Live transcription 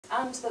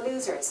and the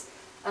losers,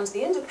 and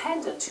the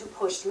independent who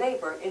pushed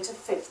Labour into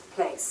 5th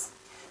place.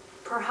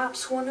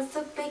 Perhaps one of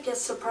the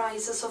biggest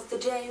surprises of the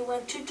day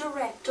went to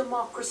Direct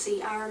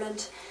Democracy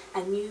Ireland,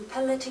 a new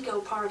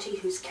political party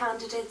whose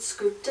candidates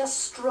scooped a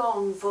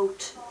strong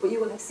vote. Well,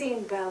 you will have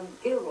seen Ben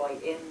Gilroy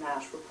in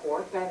that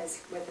report. Ben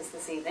is with us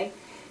this evening.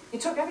 You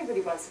took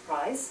everybody by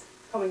surprise,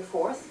 coming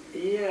forth.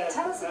 Yeah.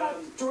 Tell us about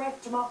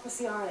Direct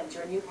Democracy Ireland,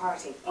 your new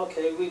party.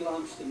 Okay, we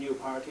launched a new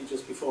party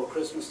just before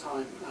Christmas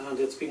time, and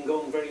it's been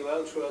going very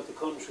well throughout the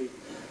country.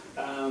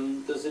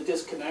 There's a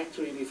disconnect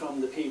really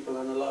from the people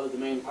and a lot of the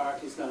main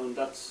parties now, and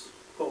that's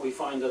what we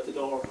find at the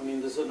door. I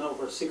mean, there's an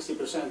over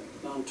 60%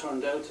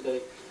 non-turned out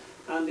today,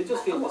 and they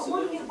just feel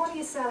disillusioned. What are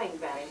you selling,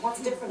 Benny?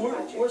 What's different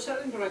about you? We're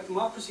selling direct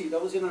democracy.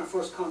 That was in our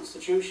first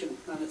constitution,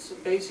 and it's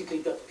basically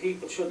that the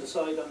people should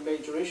decide on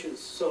major issues.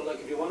 So, like,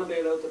 if you want to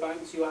bail out the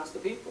banks, you ask the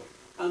people.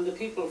 And the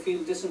people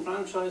feel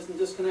disenfranchised and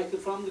disconnected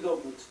from the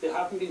government. They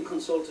haven't been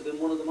consulted in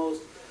one of the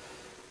most,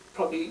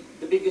 probably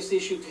the biggest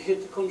issue to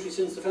hit the country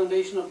since the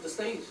foundation of the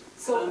state.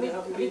 So,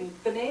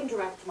 the name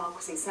Direct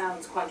Democracy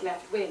sounds quite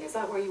left-wing. Is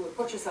that where you would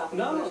put yourself in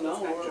the political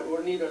spectrum?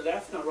 We're neither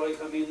left nor right.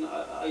 I mean,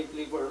 I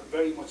believe we're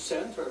very much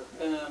centre.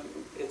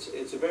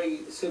 It's a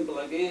very simple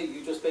idea.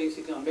 You just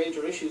basically, on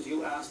major issues,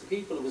 you ask the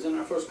people. It was in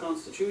our first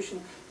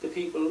constitution. The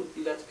people,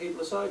 you let the people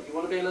decide. You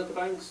want to bail out the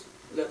banks?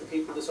 Let the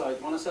people decide.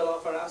 You want to sell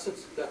off our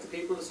assets? Let the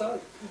people decide.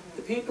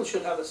 The people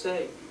should have a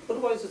say.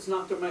 Otherwise, it's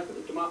not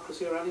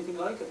democracy or anything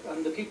like it.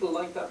 And the people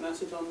like that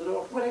message on the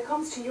door. When it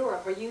comes to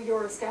Europe, are you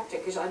Eurosceptic?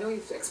 Because I know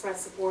you've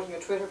expressed support on your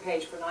Twitter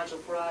page for Nigel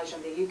Farage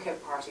and the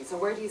UKIP party. So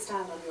where do you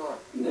stand on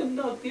Europe?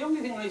 No, the only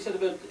thing I said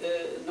about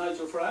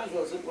Nigel Farage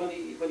was that when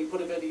he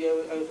put a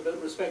video out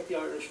about respect the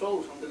Irish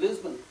vote on the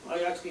Lisbon,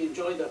 I actually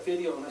enjoyed that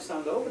video and I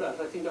stand over that.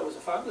 I think that was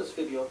a fabulous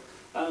video.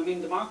 I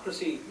mean,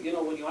 democracy, you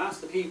know, when you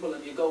ask the people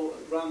and you go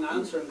wrong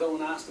answer and go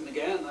and ask them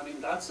again, I mean,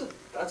 that's a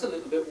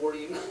little bit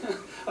worrying.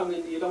 I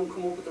mean, you don't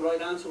come up with the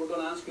right answer, we're going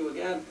to ask you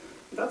again.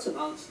 That's a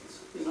nonsense,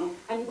 you know.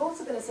 And you've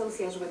also been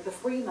associated with the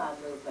free man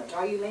movement.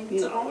 Are you linked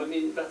to that? No, I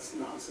mean, that's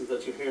nonsense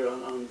that you hear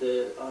on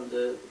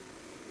the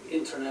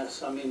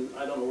internet. I mean,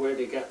 I don't know where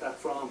they get that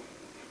from.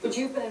 But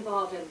you've been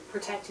involved in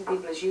protecting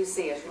people as you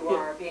see it who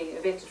are being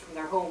evicted from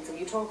their homes, and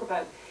you talk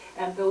about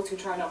those who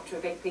turn up to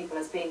evict people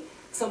as being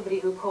somebody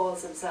who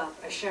calls himself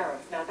a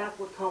sheriff. Now that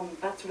sort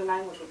of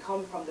language would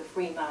come from the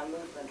free man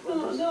movement,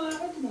 wouldn't it? No,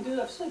 I didn't do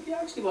that. So if you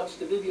actually watch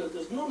the video,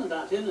 there's none of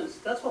that in it.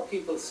 That's what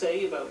people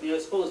say about me. I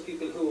suppose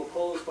people who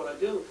oppose what I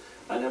do.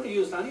 I never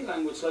used any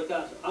language like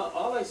that.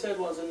 All I said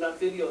was in that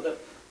video that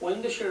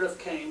when the sheriff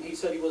came, he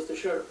said he was the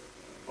sheriff,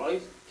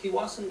 right? He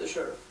wasn't the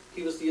sheriff.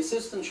 He was the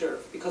assistant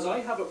sheriff, because I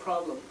have a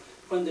problem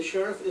when the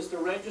sheriff is the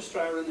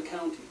registrar in the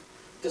county,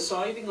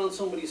 deciding on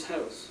somebody's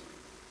house,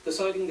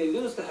 deciding they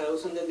lose the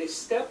house, and then they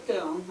step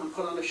down and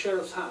put on a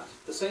sheriff's hat,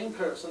 the same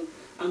person,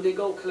 and they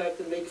go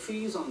collect and make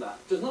fees on that.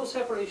 There's no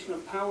separation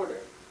of power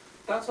there.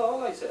 That's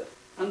all I said.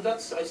 And I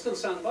still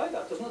stand by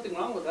that. There's nothing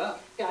wrong with that.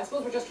 Yeah, I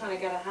suppose we're just trying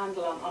to get a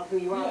handle on who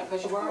you are,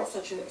 because you are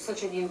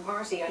such a new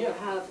party, and you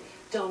have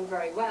done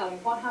very well.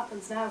 And what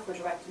happens now for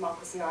Direct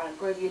Democracy Ireland?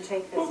 Where do you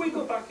take this? Well, we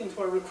go back into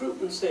our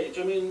recruitment stage.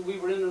 I mean, we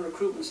were in a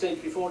recruitment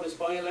stage before this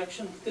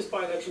by-election. This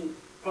by-election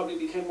probably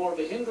became more of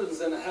a hindrance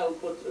than a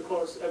help, but of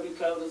course every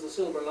cloud has a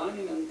silver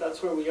lining, and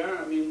that's where we are.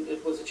 I mean,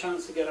 it was a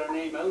chance to get our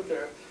name out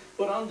there.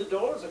 But on the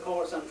doors, of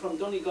course, and from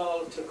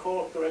Donegal to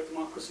Cork, Direct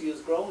Democracy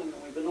is growing,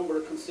 and we have a number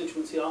of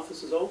constituency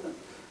offices open.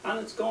 And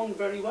it's going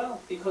very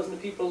well, because the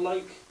people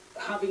like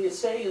having a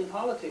say in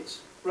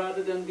politics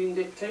rather than being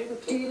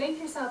dictated to. Do you link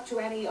yourself to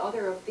any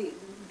other of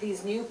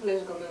these new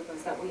political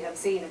movements that we have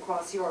seen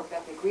across Europe,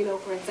 Ethnic Grillo,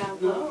 for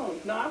example?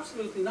 No,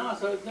 absolutely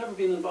not. I've never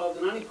been involved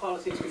in any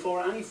politics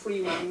before, any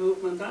free man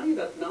movement, any of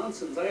that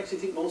nonsense. I actually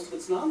think most of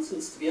it's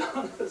nonsense, to be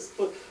honest.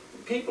 But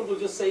people will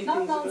just say not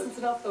things nonsense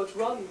enough, though, to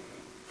run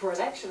for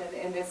election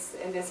in this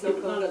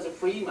local... But not as a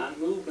free man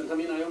movement. I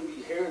mean, I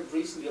only heard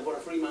recently of what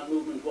a free man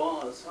movement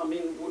was. I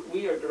mean,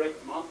 we are direct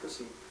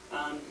democracy.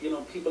 And, you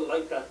know, people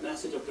like that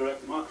message of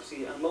direct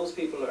democracy, and most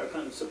people are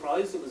kind of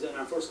surprised it was in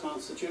our first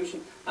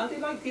constitution. And they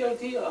like the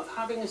idea of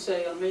having a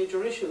say on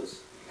major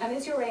issues. And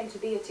is your aim to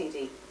be a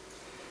TD?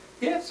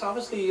 Yes,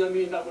 obviously, I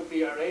mean, that would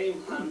be our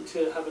aim, and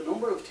to have a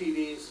number of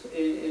TDs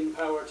in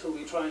power till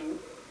we try and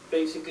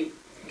basically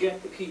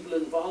get the people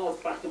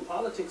involved back in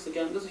politics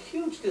again. There's a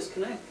huge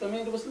disconnect. I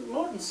mean, there was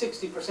more than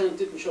 60%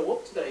 didn't show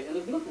up today, and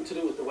it had nothing to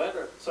do with the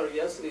weather. Sorry,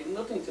 yesterday,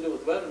 nothing to do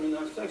with the weather. I mean, it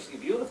was actually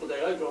a beautiful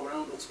day. I drove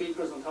around with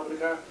speakers on top of the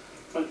car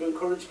trying to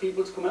encourage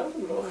people to come out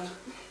and vote.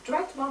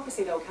 Direct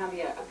democracy, though, can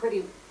be a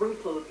pretty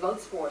brutal blood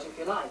sport, if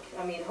you like.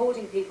 I mean,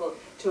 holding people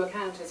to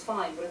account is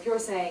fine, but if you're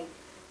saying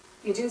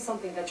you do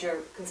something that your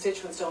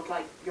constituents don't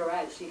like, you're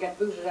out. You get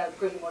booted out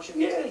pretty much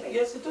immediately.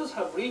 Yes, it does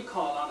have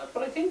recall on it,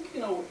 but I think,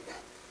 you know,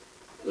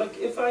 like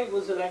if I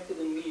was elected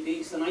in Meath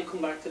East and I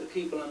come back to the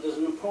people and there's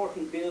an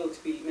important bill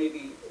to be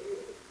maybe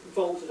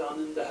voted on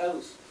in the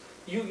House,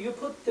 you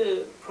put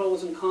the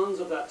pros and cons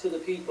of that to the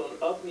people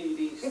of Meath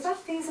East. Is that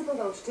feasible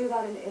though, to do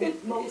that in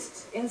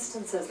most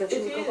instances, that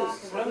you would go back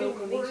and have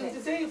local we're in the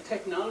meetings? day of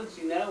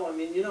technology now. I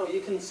mean, you know,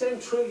 you can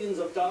send trillions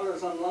of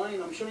dollars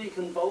online. I'm sure you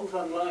can vote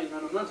online,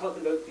 and I'm not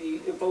talking about the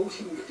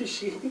voting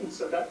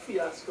machines or that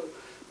fiasco.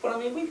 But I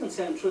mean, we can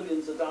send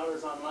trillions of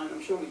dollars online.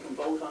 I'm sure we can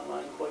vote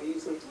online quite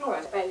easily. All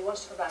right, Ben, you want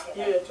to come back in?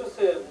 Yeah, just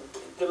the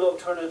low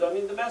turnout. I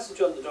mean, the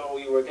message on the door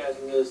we were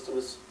getting is there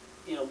was,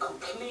 you know,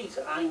 complete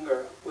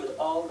anger with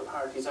all the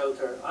parties out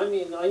there. I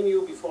mean, I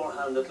knew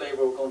beforehand that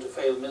Labour were going to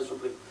fail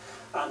miserably,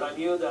 and I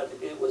knew that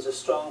it was a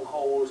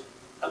stronghold,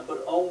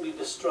 but only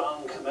the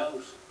strong come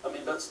out. I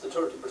mean, that's the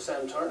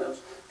 30% turnout.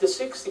 The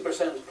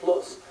 60%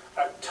 plus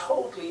are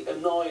totally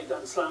annoyed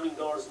and slamming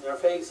doors in their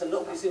face, and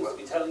nobody seems to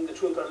be telling the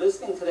truth or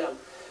listening to them.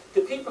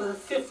 The people have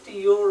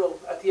 €50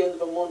 at the end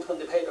of a month when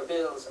they pay their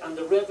bills, and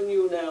the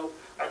revenue now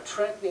are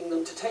threatening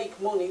them to take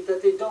money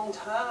that they don't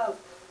have.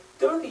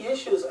 They're the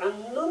issues,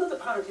 and none of the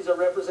parties are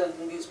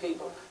representing these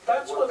people.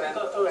 That's what we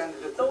got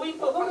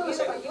those.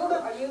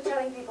 Are you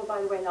telling people,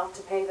 by the way, not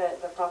to pay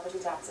the property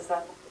tax? Is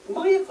that?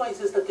 My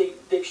advice is that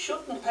they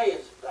shouldn't pay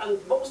it,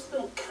 and most of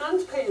them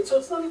can't pay it, so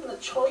it's not even a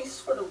choice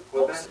for them.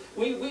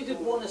 We did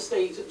one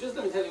estate, just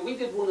let me tell you, we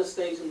did one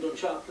estate in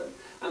Dunshaughlin,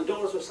 and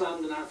doors were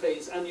slammed in our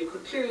face, and you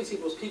could clearly see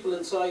there was people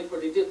inside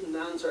where they didn't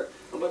answer.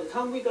 And by the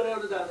time we got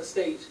out of that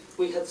estate,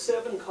 we had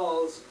 7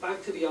 calls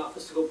back to the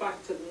office to go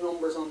back to the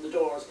numbers on the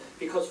doors,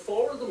 because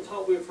 4 of them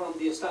thought we were from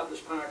the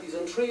established parties,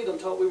 and 3 of them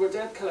thought we were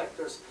debt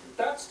collectors.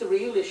 That's the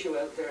real issue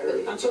out there.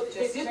 And so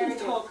they didn't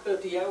talk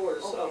about the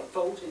hours of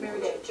voting.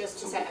 Just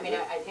to say, I mean,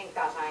 I think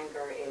that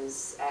anger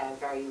is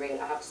very real.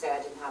 I have to say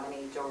I didn't have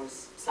any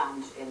doors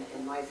slammed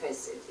in my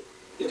face.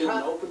 They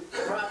didn't open?